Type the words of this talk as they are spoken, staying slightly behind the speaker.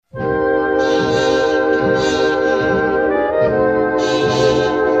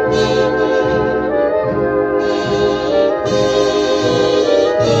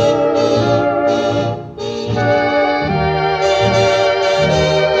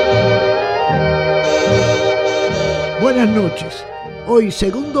buenas noches. Hoy,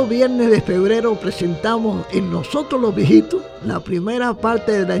 segundo viernes de febrero, presentamos en Nosotros Los Viejitos la primera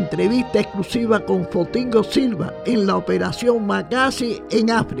parte de la entrevista exclusiva con Fotingo Silva en la Operación Macasi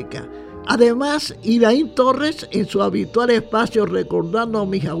en África. Además, Iraín Torres, en su habitual espacio Recordando a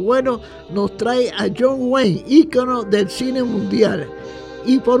mis abuelos, nos trae a John Wayne, ícono del cine mundial.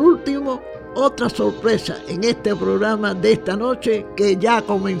 Y por último, otra sorpresa en este programa de esta noche que ya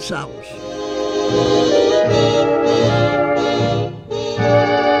comenzamos.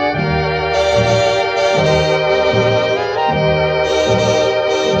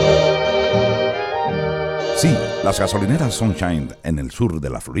 Sí, las gasolineras Sunshine en el sur de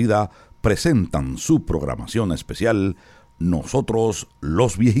la Florida presentan su programación especial Nosotros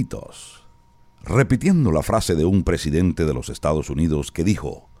Los Viejitos. Repitiendo la frase de un presidente de los Estados Unidos que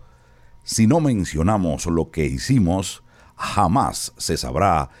dijo: si no mencionamos lo que hicimos, jamás se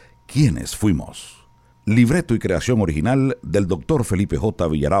sabrá quiénes fuimos. Libreto y creación original del Dr. Felipe J.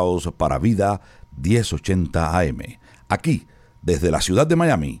 Villaraos para Vida 1080 AM. Aquí, desde la ciudad de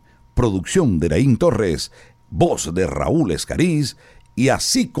Miami, producción de Iraín Torres, voz de Raúl Escariz, y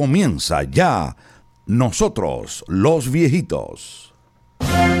así comienza ya Nosotros Los Viejitos.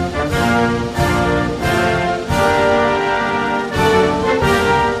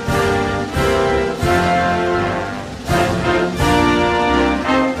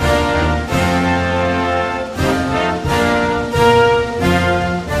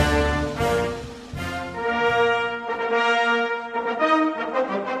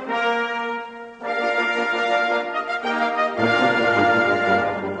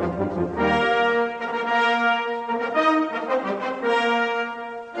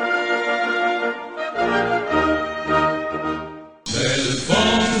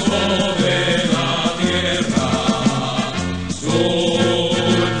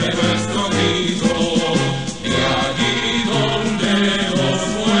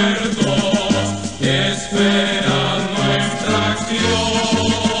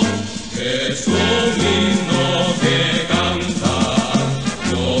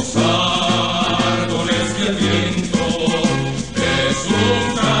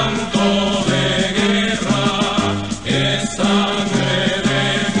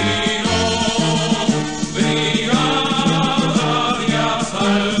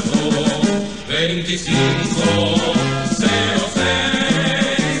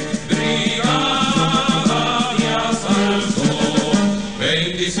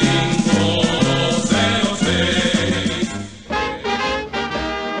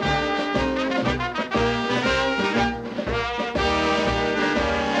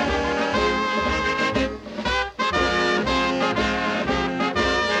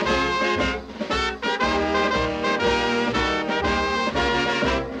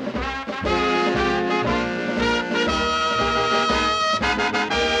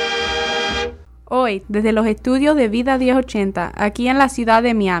 Hoy, desde los estudios de Vida 1080, aquí en la ciudad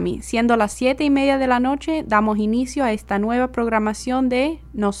de Miami, siendo las 7:30 de la noche, damos inicio a esta nueva programación de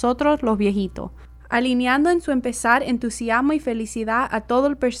Nosotros Los Viejitos, alineando en su empezar entusiasmo y felicidad a todo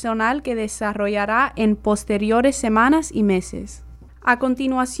el personal que desarrollará en posteriores semanas y meses. A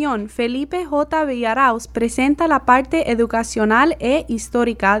continuación, Felipe J. Villaraos presenta la parte educacional e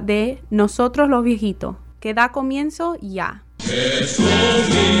histórica de Nosotros Los Viejitos, que da comienzo ya. Es un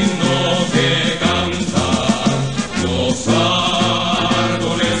himno que canta los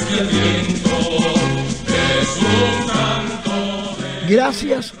árboles y el viento. Es un canto de...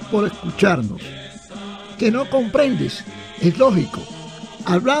 Gracias por escucharnos. Que no comprendes, es lógico.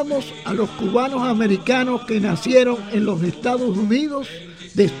 Hablamos a los cubanos americanos que nacieron en los Estados Unidos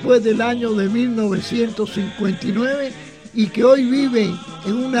después del año de 1959 y que hoy viven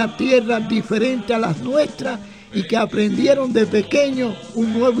en una tierra diferente a las nuestras y que aprendieron de pequeños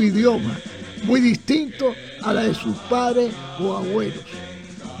un nuevo idioma, muy distinto a la de sus padres o abuelos.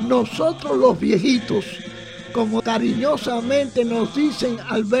 Nosotros los viejitos, como cariñosamente nos dicen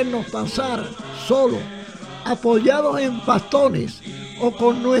al vernos pasar solos, apoyados en bastones o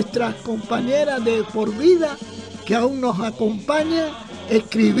con nuestras compañeras de por vida que aún nos acompañan,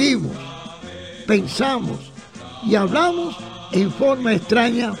 escribimos, pensamos y hablamos en forma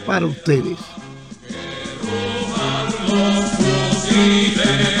extraña para ustedes. Los fusiles,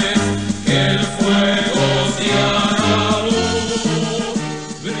 que el fuego se haga luz,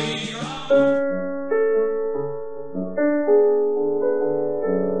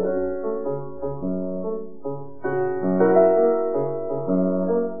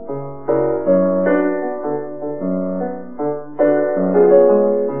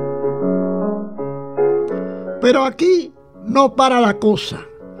 Pero aquí no para la cosa.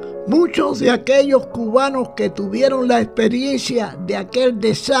 Muchos de aquellos cubanos que tuvieron la experiencia de aquel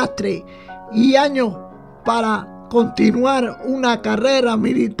desastre y años para continuar una carrera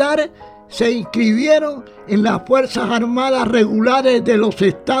militar se inscribieron en las Fuerzas Armadas Regulares de los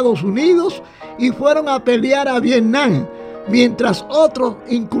Estados Unidos y fueron a pelear a Vietnam, mientras otros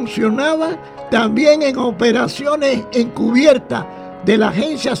incursionaban también en operaciones encubiertas de la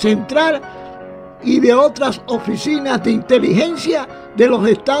Agencia Central y de otras oficinas de inteligencia de los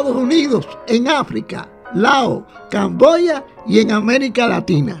Estados Unidos en África, Laos, Camboya y en América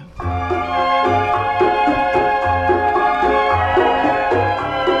Latina.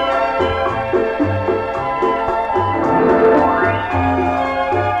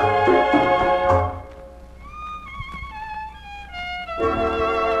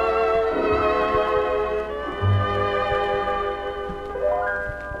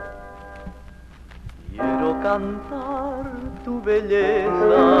 Cantar tu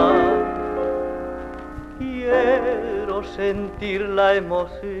belleza, quiero sentir la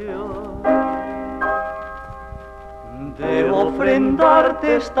emoción de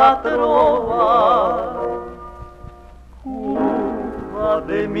ofrendarte esta trova, Cuba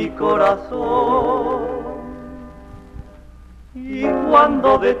de mi corazón. Y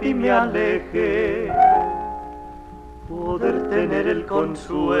cuando de ti me aleje, poder tener el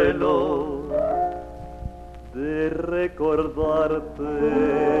consuelo de recordarte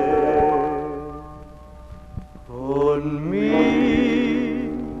con mi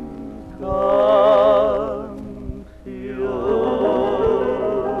canción.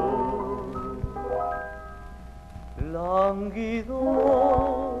 Lánguido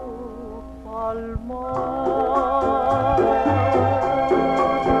palmar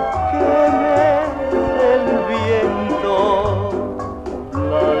que mece el viento,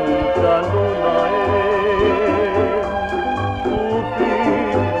 blanca luna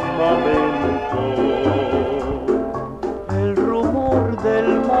el rumor del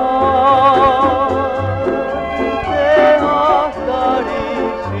mar te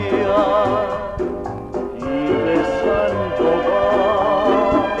acaricia y besando va.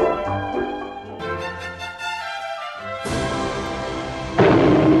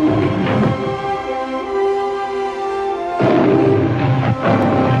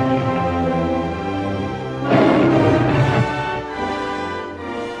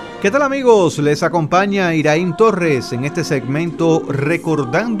 ¿Qué tal amigos? Les acompaña Iraín Torres en este segmento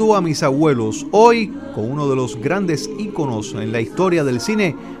Recordando a mis abuelos. Hoy con uno de los grandes íconos en la historia del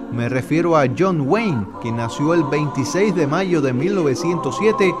cine. Me refiero a John Wayne, quien nació el 26 de mayo de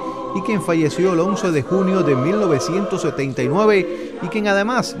 1907 y quien falleció el 11 de junio de 1979 y quien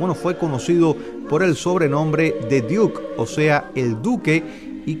además, fue conocido por el sobrenombre de Duke, o sea, el Duque,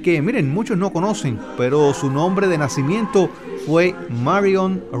 y que, miren, muchos no conocen, pero su nombre de nacimiento fue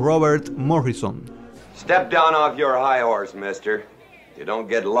Marion Robert Morrison. Step down off your high horse, mister. You don't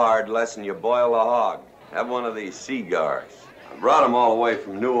get lard less than you boil a hog. Have one of these cigars. I brought them all the way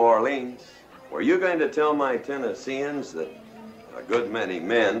from New Orleans. Were you going to tell my Tennesseans that a good many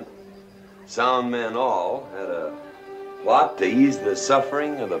men, sound men all, had a plot to ease the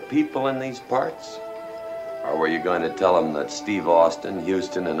suffering of the people in these parts? Or were you going to tell them that Steve Austin,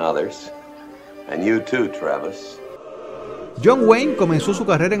 Houston, and others, and you too, Travis? John Wayne comenzó su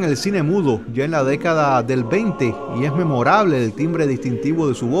carrera en el cine mudo ya en la década del 20 y es memorable el timbre distintivo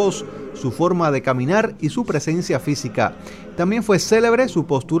de su voz, su forma de caminar y su presencia física. También fue célebre su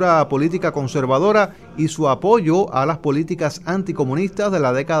postura política conservadora y su apoyo a las políticas anticomunistas de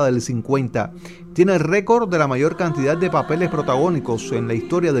la década del 50. Tiene el récord de la mayor cantidad de papeles protagónicos en la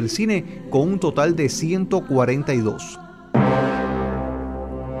historia del cine con un total de 142.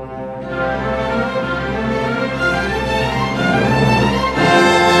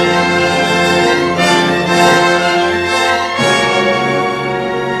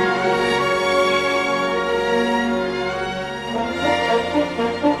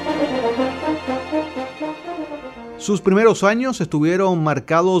 Sus primeros años estuvieron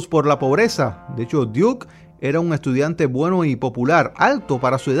marcados por la pobreza. De hecho, Duke era un estudiante bueno y popular, alto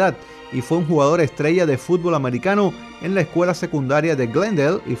para su edad, y fue un jugador estrella de fútbol americano en la escuela secundaria de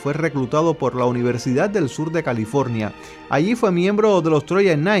Glendale y fue reclutado por la Universidad del Sur de California. Allí fue miembro de los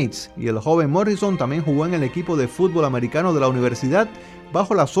Trojan Knights y el joven Morrison también jugó en el equipo de fútbol americano de la universidad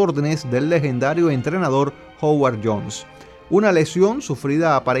bajo las órdenes del legendario entrenador Howard Jones. Una lesión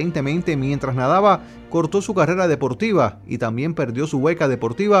sufrida aparentemente mientras nadaba cortó su carrera deportiva y también perdió su beca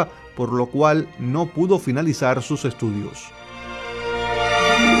deportiva, por lo cual no pudo finalizar sus estudios.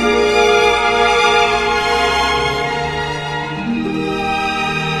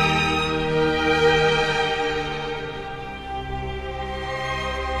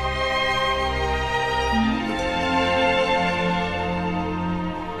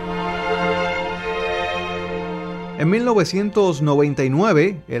 En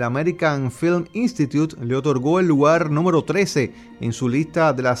 1999, el American Film Institute le otorgó el lugar número 13 en su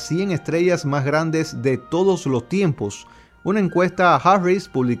lista de las 100 estrellas más grandes de todos los tiempos. Una encuesta a Harris,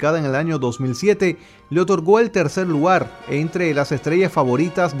 publicada en el año 2007, le otorgó el tercer lugar entre las estrellas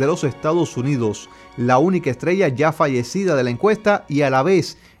favoritas de los Estados Unidos, la única estrella ya fallecida de la encuesta y a la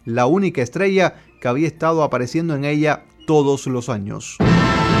vez la única estrella que había estado apareciendo en ella todos los años.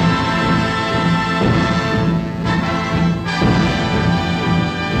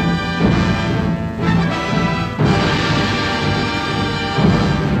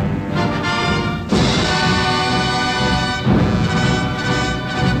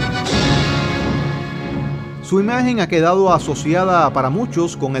 Su imagen ha quedado asociada para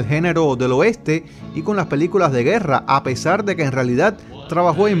muchos con el género del oeste y con las películas de guerra, a pesar de que en realidad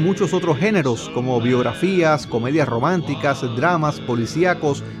trabajó en muchos otros géneros como biografías, comedias románticas, dramas,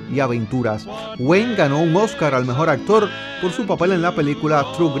 policíacos y aventuras. Wayne ganó un Oscar al mejor actor por su papel en la película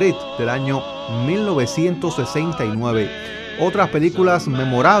True Grit del año 1969. Otras películas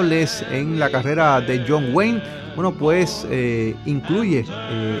memorables en la carrera de John Wayne, incluye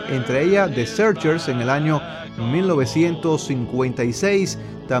entre ellas The Searchers en el año 1956,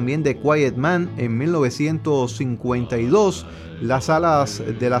 también The Quiet Man en 1952, Las alas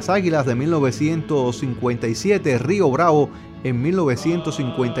de las águilas de 1957, Río Bravo en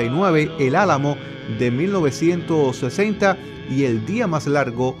 1959, El Álamo de 1960 y El día más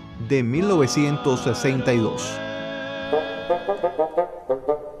largo de 1962.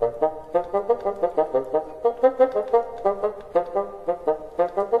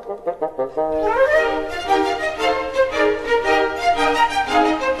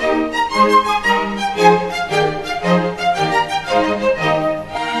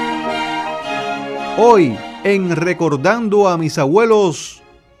 Hoy, en Recordando a mis abuelos,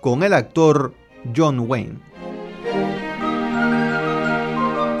 con el actor John Wayne.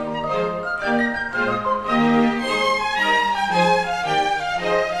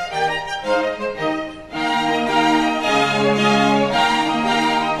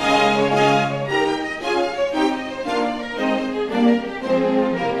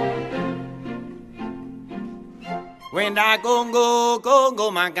 Cuenta Congo,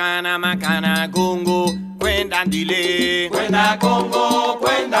 Congo, macana, macana, Congo, cuenta dile. Cuenta Congo,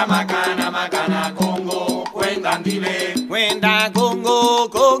 cuenta macana, macana, Congo, cuenta dile. Cuenta Congo,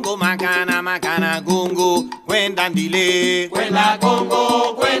 Congo, macana, macana, Congo, cuenta dile. Cuenta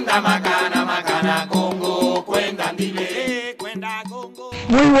Congo, cuenta macana, macana, Congo, cuenta dile. Cuenta Congo.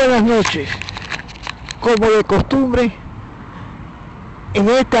 Muy buenas noches. Como de costumbre, en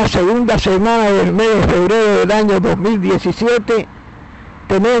esta segunda semana del mes de febrero del año 2017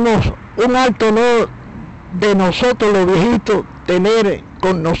 tenemos un alto honor de nosotros los viejitos tener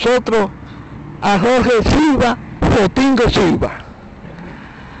con nosotros a Jorge Silva, Fotingo Silva.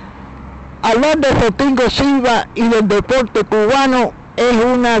 Hablar de Fotingo Silva y del deporte cubano es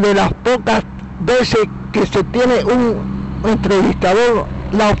una de las pocas veces que se tiene un entrevistador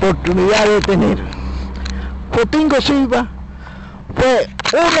la oportunidad de tener. Fotingo Silva fue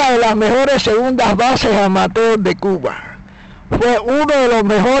una de las mejores segundas bases amateur de Cuba. Fue uno de los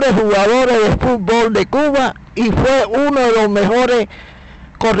mejores jugadores de fútbol de Cuba y fue uno de los mejores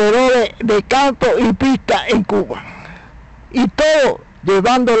corredores de campo y pista en Cuba. Y todo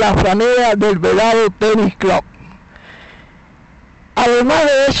llevando la franela del Velado Tennis Club. Además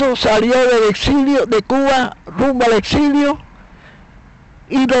de eso, salió del exilio de Cuba rumbo al exilio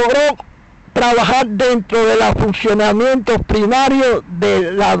y logró trabajar dentro de los funcionamientos primarios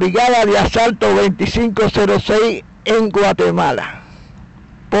de la Brigada de Asalto 2506 en Guatemala.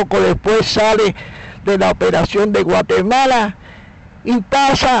 Poco después sale de la operación de Guatemala y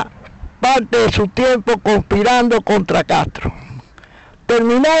pasa parte de su tiempo conspirando contra Castro.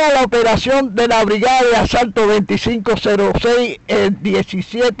 Terminada la operación de la Brigada de Asalto 2506 el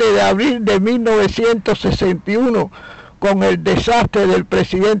 17 de abril de 1961 con el desastre del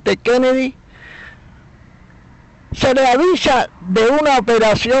presidente Kennedy, se le avisa de una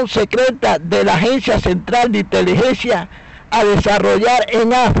operación secreta de la Agencia Central de Inteligencia a desarrollar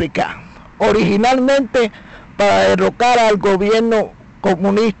en África, originalmente para derrocar al gobierno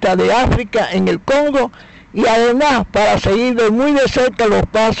comunista de África en el Congo y además para seguir de muy de cerca los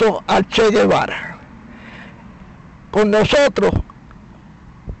pasos al Che Guevara. Con nosotros,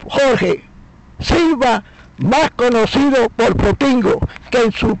 Jorge Silva, más conocido por Fotingo, que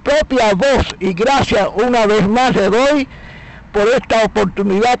en su propia voz, y gracias una vez más le doy por esta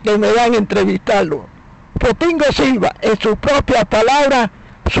oportunidad que me dan entrevistarlo. Fotingo Silva, en sus propias palabras,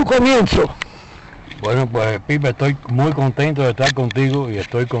 su comienzo. Bueno, pues Pipe, estoy muy contento de estar contigo y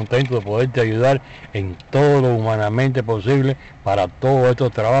estoy contento de poderte ayudar en todo lo humanamente posible para todos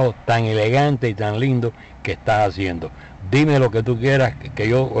estos trabajos tan elegantes y tan lindos que estás haciendo. Dime lo que tú quieras que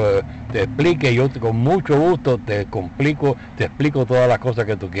yo te explique, yo con mucho gusto te explico todas las cosas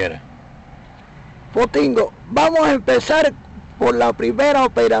que tú quieras. Potingo, vamos a empezar por la primera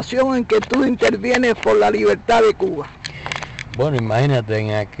operación en que tú intervienes por la libertad de Cuba. Bueno, imagínate,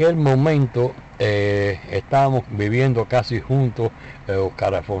 en aquel momento estábamos viviendo casi juntos,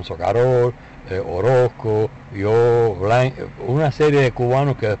 Oscar Alfonso Carol, Orozco, yo, una serie de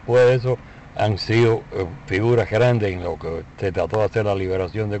cubanos que después de eso han sido figuras grandes en lo que se trató de hacer la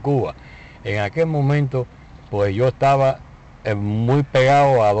liberación de Cuba. En aquel momento, pues yo estaba muy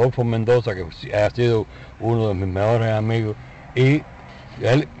pegado a Adolfo Mendoza, que ha sido uno de mis mejores amigos, y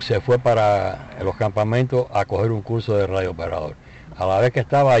él se fue para los campamentos a coger un curso de radiooperador. A la vez que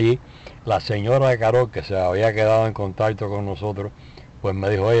estaba allí, la señora de Carol, que se había quedado en contacto con nosotros, pues me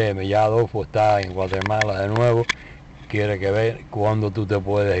dijo, oye, ya Adolfo está en Guatemala de nuevo, quiere que ver cuándo tú te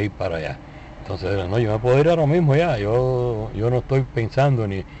puedes ir para allá. Entonces, no, yo me puedo ir ahora mismo ya, yo no estoy pensando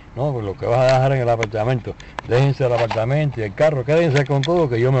ni, no, pues lo que vas a dejar en el apartamento, déjense el apartamento y el carro, quédense con todo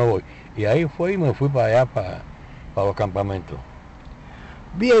que yo me voy. Y ahí me fui para allá, para los campamentos.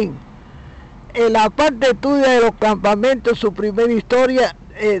 Bien, en la parte tuya de los campamentos, su primera historia,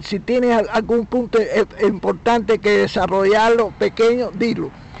 si tienes algún punto importante que desarrollarlo, pequeño, dilo.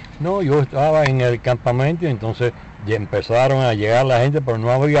 No, yo estaba en el campamento y entonces ya empezaron a llegar la gente, pero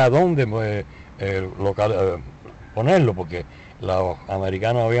no había dónde ponerlo, porque los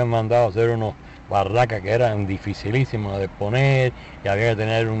americanos habían mandado a hacer unos barracas que eran dificilísimos de poner, y había que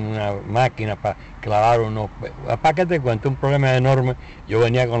tener una máquina para clavar unos... ¿Para qué te cuento? Un problema enorme. Yo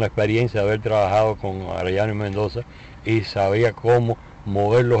venía con la experiencia de haber trabajado con Arellano y Mendoza y sabía cómo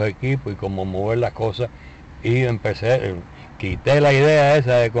mover los equipos y cómo mover las cosas, y quité la idea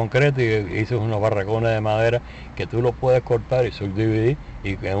esa de concreto y hice unos barracones de madera que tú los puedes cortar y subdividir,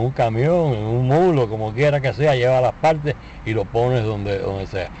 y en un camión, en un mulo, como quiera que sea, lleva las partes y lo pones donde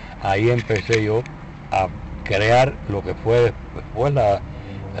sea. Ahí empecé yo a crear lo que fue después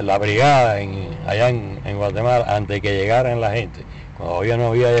la brigada allá en Guatemala, antes de que llegaran la gente. Todavía no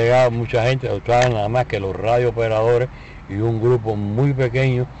había llegado mucha gente, estaban nada más que los radiooperadores y un grupo muy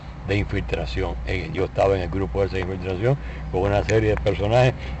pequeño de infiltración. Yo estaba en el grupo ese de infiltración con una serie de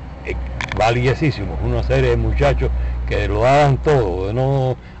personajes valiosísimos, una serie de muchachos que lo daban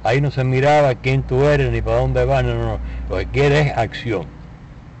todo. Ahí no se miraba quién tú eres ni para dónde vas, no. Lo que quiere es acción.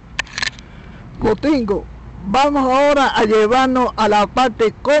 Potingo, vamos ahora a llevarnos a la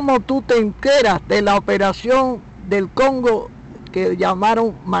parte cómo tú te enteras de la operación del Congo que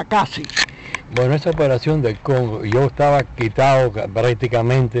llamaron Macasi. Bueno, esa operación del Congo, yo estaba quitado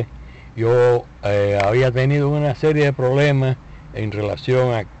prácticamente. Yo había tenido una serie de problemas en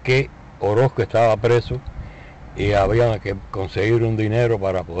relación a que Orozco estaba preso y había que conseguir un dinero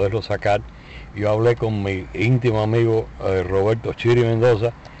para poderlo sacar. Yo hablé con mi íntimo amigo Roberto Chiri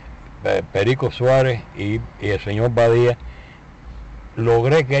Mendoza, Perico Suárez y el señor Badía.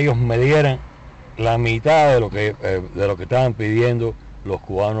 Logré que ellos me dieran la mitad de lo que estaban pidiendo los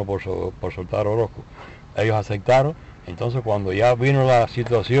cubanos por soltar a Orozco. Ellos aceptaron. Entonces, cuando ya vino la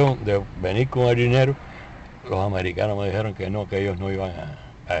situación de venir con el dinero, los americanos me dijeron que no, que ellos no iban a...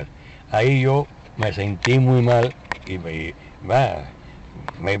 Ahí yo me sentí muy mal y me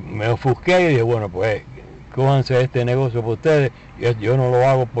ofusqué y dije, bueno, pues cójanse este negocio por ustedes. Yo no lo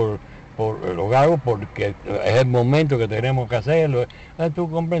hago lo hago porque es el momento que tenemos que hacerlo. Tú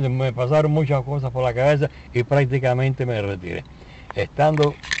comprendes, me pasaron muchas cosas por la cabeza y prácticamente me retiré.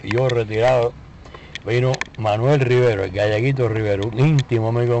 Estando yo retirado, vino Manuel Rivero, el galleguito Rivero, un íntimo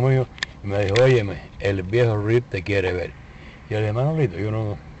amigo mío, y me dijo, óyeme, el viejo Rip te quiere ver. Y yo le dije, Manolito, yo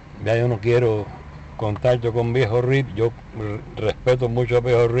no quiero contacto con viejo Rip, yo respeto mucho a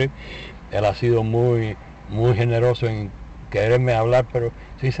viejo Rip, él ha sido muy, muy generoso en quererme hablar, pero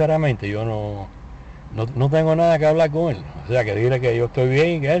sinceramente yo no tengo nada que hablar con él. O sea, que dile que yo estoy bien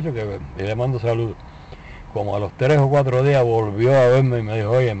y que eso, que le mando saludos. Como a los 3 o 4 días volvió a verme y me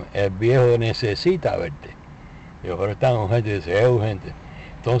dijo, oye, el viejo necesita verte. Yo, pero es tan urgente, dice, es urgente.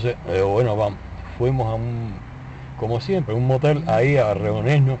 Entonces, bueno, vamos, fuimos como siempre, un motel ahí a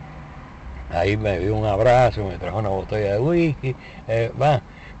reunirnos. Ahí me dio un abrazo, me trajo una botella de whisky,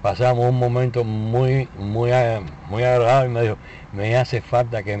 pasamos un momento muy, muy, muy agradable y me dijo, me hace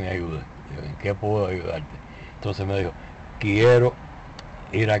falta que me ayudes. Digo, ¿en qué puedo ayudarte? Entonces me dijo, quiero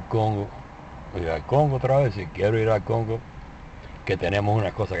ir al Congo otra vez, si quiero ir al Congo, que tenemos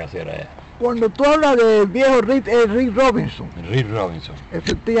unas cosas que hacer allá. Cuando tú hablas del viejo Rick Robinson. Rick Robinson.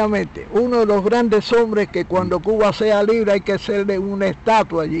 Efectivamente, uno de los grandes hombres que cuando Cuba sea libre hay que hacerle una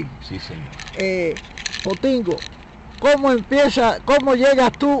estatua allí. Sí, señor. Potingo, ¿cómo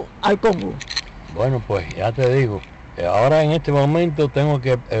llegas tú al Congo? Bueno, pues ya te digo, ahora en este momento tengo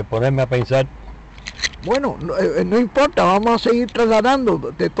que ponerme a pensar. Bueno, no importa, vamos a seguir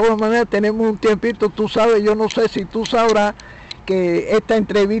trasladando. De todas maneras tenemos un tiempito, tú sabes, yo no sé si tú sabrás que esta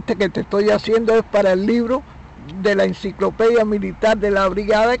entrevista que te estoy haciendo es para el libro de la enciclopedia militar de la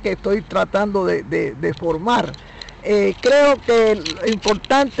brigada que estoy tratando de formar. Creo que lo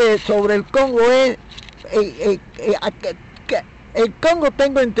importante sobre el Congo es, que el Congo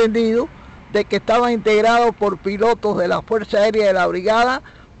tengo entendido de que estaba integrado por pilotos de la Fuerza Aérea de la Brigada,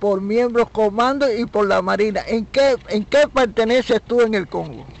 por miembros comando y por la Marina. ¿En qué perteneces tú en el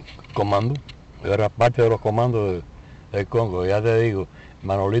Congo? Comando, yo era parte de los comandos del Congo, ya te digo.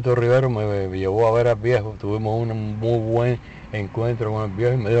 Manolito Rivero me llevó a ver al viejo, tuvimos un muy buen encuentro con el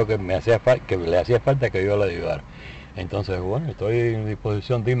viejo y me dijo que le hacía falta que yo le ayudara. Entonces, bueno, estoy en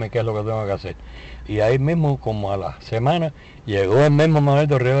disposición, dime qué es lo que tengo que hacer. Y ahí mismo, como a la semana, llegó el mismo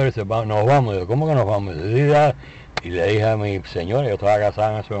Manolito Rivero y dice, nos vamos. Yo, ¿cómo que nos vamos? Y le dije a mi señora, yo estaba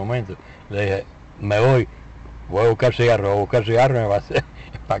casada en ese momento, le dije, me voy a buscar cigarros, y me va a hacer,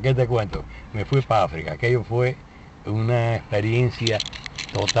 ¿para qué te cuento? Me fui para África. Aquello fue una experiencia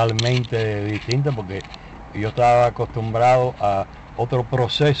totalmente distinta porque yo estaba acostumbrado a otro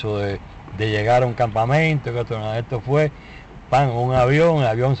proceso de llegar a un campamento, esto fue un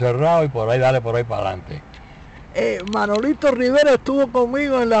avión cerrado y por ahí para adelante. Manolito Rivera estuvo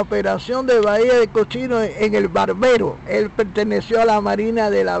conmigo en la operación de Bahía de Cochino en el Barbero. Él perteneció a la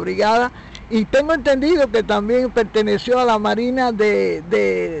Marina de la Brigada y tengo entendido que también perteneció a la Marina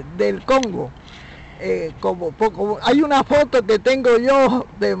del Congo. Hay una foto que tengo yo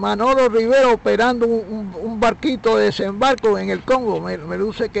de Manolo Rivera operando un barquito de desembarco en el Congo. Me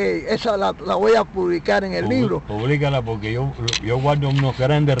luce que esa la voy a publicar en el libro. Publícala porque yo guardo unos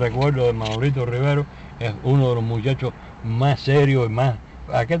grandes recuerdos de Manolito Rivera. Es uno de los muchachos más serios y más...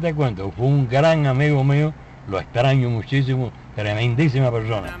 ¿A qué te cuento? Fue un gran amigo mío, lo extraño muchísimo, tremendísima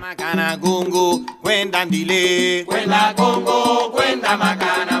persona. Macana Congo, cuéntandile. Cuenta Congo, cuenta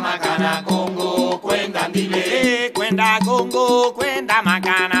macana Congo, cuéntandile. Cuenta Congo, cuenta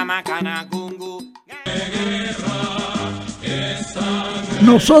macana Congo.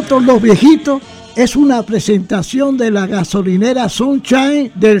 Nosotros los Viejitos es una presentación de la gasolinera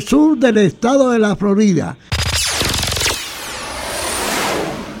Sunshine del sur del estado de la Florida.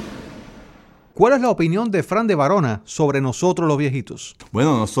 ¿Cuál es la opinión de Fran de Varona sobre Nosotros los Viejitos?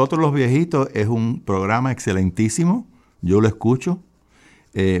 Bueno, Nosotros los Viejitos es un programa excelentísimo. Yo lo escucho.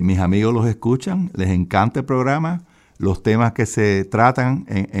 Mis amigos los escuchan. Les encanta el programa. Los temas que se tratan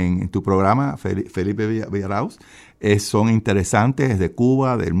en tu programa, Felipe Villarauz, son interesantes de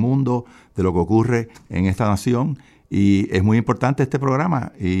Cuba, del mundo, de lo que ocurre en esta nación. Y es muy importante este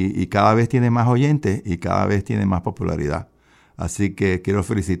programa y cada vez tiene más oyentes y cada vez tiene más popularidad. Así que quiero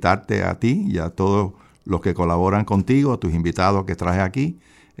felicitarte a ti y a todos los que colaboran contigo, a tus invitados que traes aquí.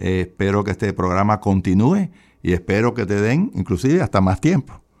 Espero que este programa continúe y espero que te den inclusive hasta más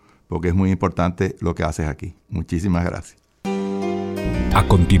tiempo, porque es muy importante lo que haces aquí. Muchísimas gracias. A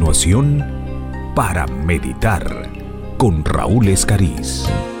continuación, para meditar con Raúl Escariz.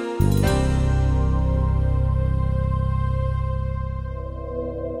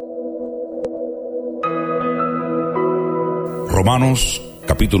 Romanos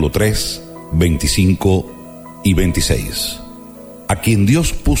capítulo 3, 25 y 26. A quien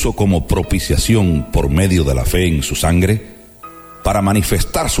Dios puso como propiciación por medio de la fe en su sangre, para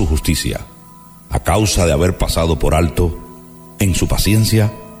manifestar su justicia, a causa de haber pasado por alto, en su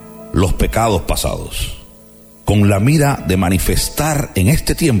paciencia, los pecados pasados, con la mira de manifestar en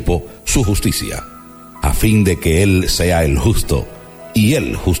este tiempo su justicia, a fin de que Él sea el justo, y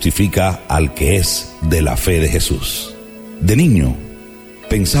Él justifica al que es de la fe de Jesús. De niño,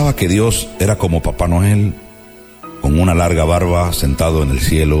 pensaba que Dios era como Papá Noel, con una larga barba sentado en el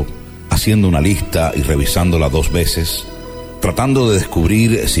cielo, haciendo una lista y revisándola 2 veces, tratando de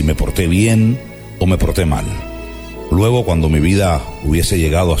descubrir si me porté bien o me porté mal. Luego, cuando mi vida hubiese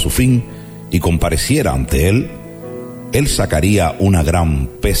llegado a su fin y compareciera ante Él, Él sacaría una gran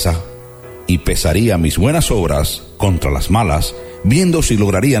pesa y pesaría mis buenas obras contra las malas, viendo si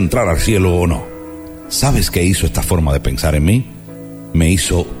lograría entrar al cielo o no. ¿Sabes qué hizo esta forma de pensar en mí? Me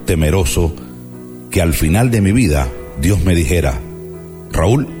hizo temeroso que al final de mi vida Dios me dijera: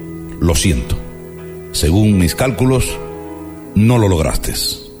 Raúl, lo siento, según mis cálculos, no lo lograste.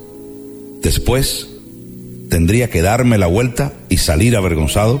 Después tendría que darme la vuelta y salir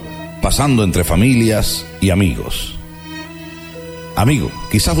avergonzado pasando entre familias y amigos. Amigo,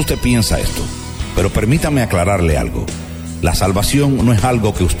 quizás usted piensa esto, pero permítame aclararle algo. La salvación no es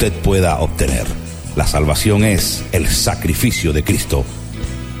algo que usted pueda obtener. La salvación es el sacrificio de Cristo.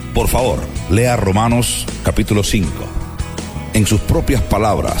 Por favor, lea Romanos capítulo 5. En sus propias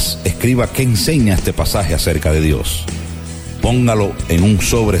palabras, escriba qué enseña este pasaje acerca de Dios. Póngalo en un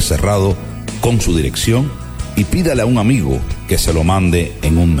sobre cerrado con su dirección y pídale a un amigo que se lo mande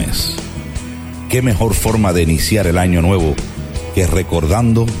en un mes. ¿Qué mejor forma de iniciar el año nuevo que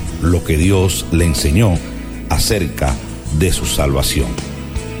recordando lo que Dios le enseñó acerca de su salvación?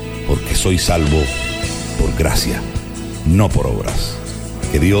 Porque soy salvo por gracia, no por obras.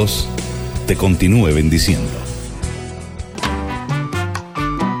 Que Dios te continúe bendiciendo.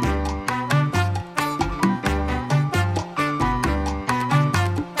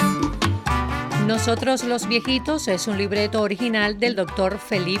 Nosotros los Viejitos es un libreto original del Dr.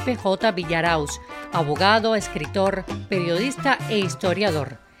 Felipe J. Villaraus, abogado, escritor, periodista e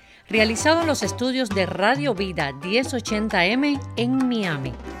historiador. Realizado en los estudios de Radio Vida 1080M en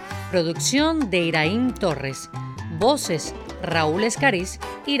Miami. Producción de Iraín Torres. Voces: Raúl Escariz,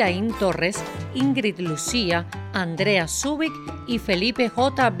 Iraín Torres, Ingrid Lucía, Andrea Zubik y Felipe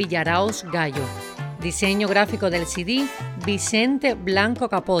J. Villaraus Gallo. Diseño gráfico del CD, Vicente Blanco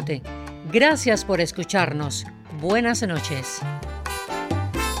Capote. Gracias por escucharnos. Buenas noches.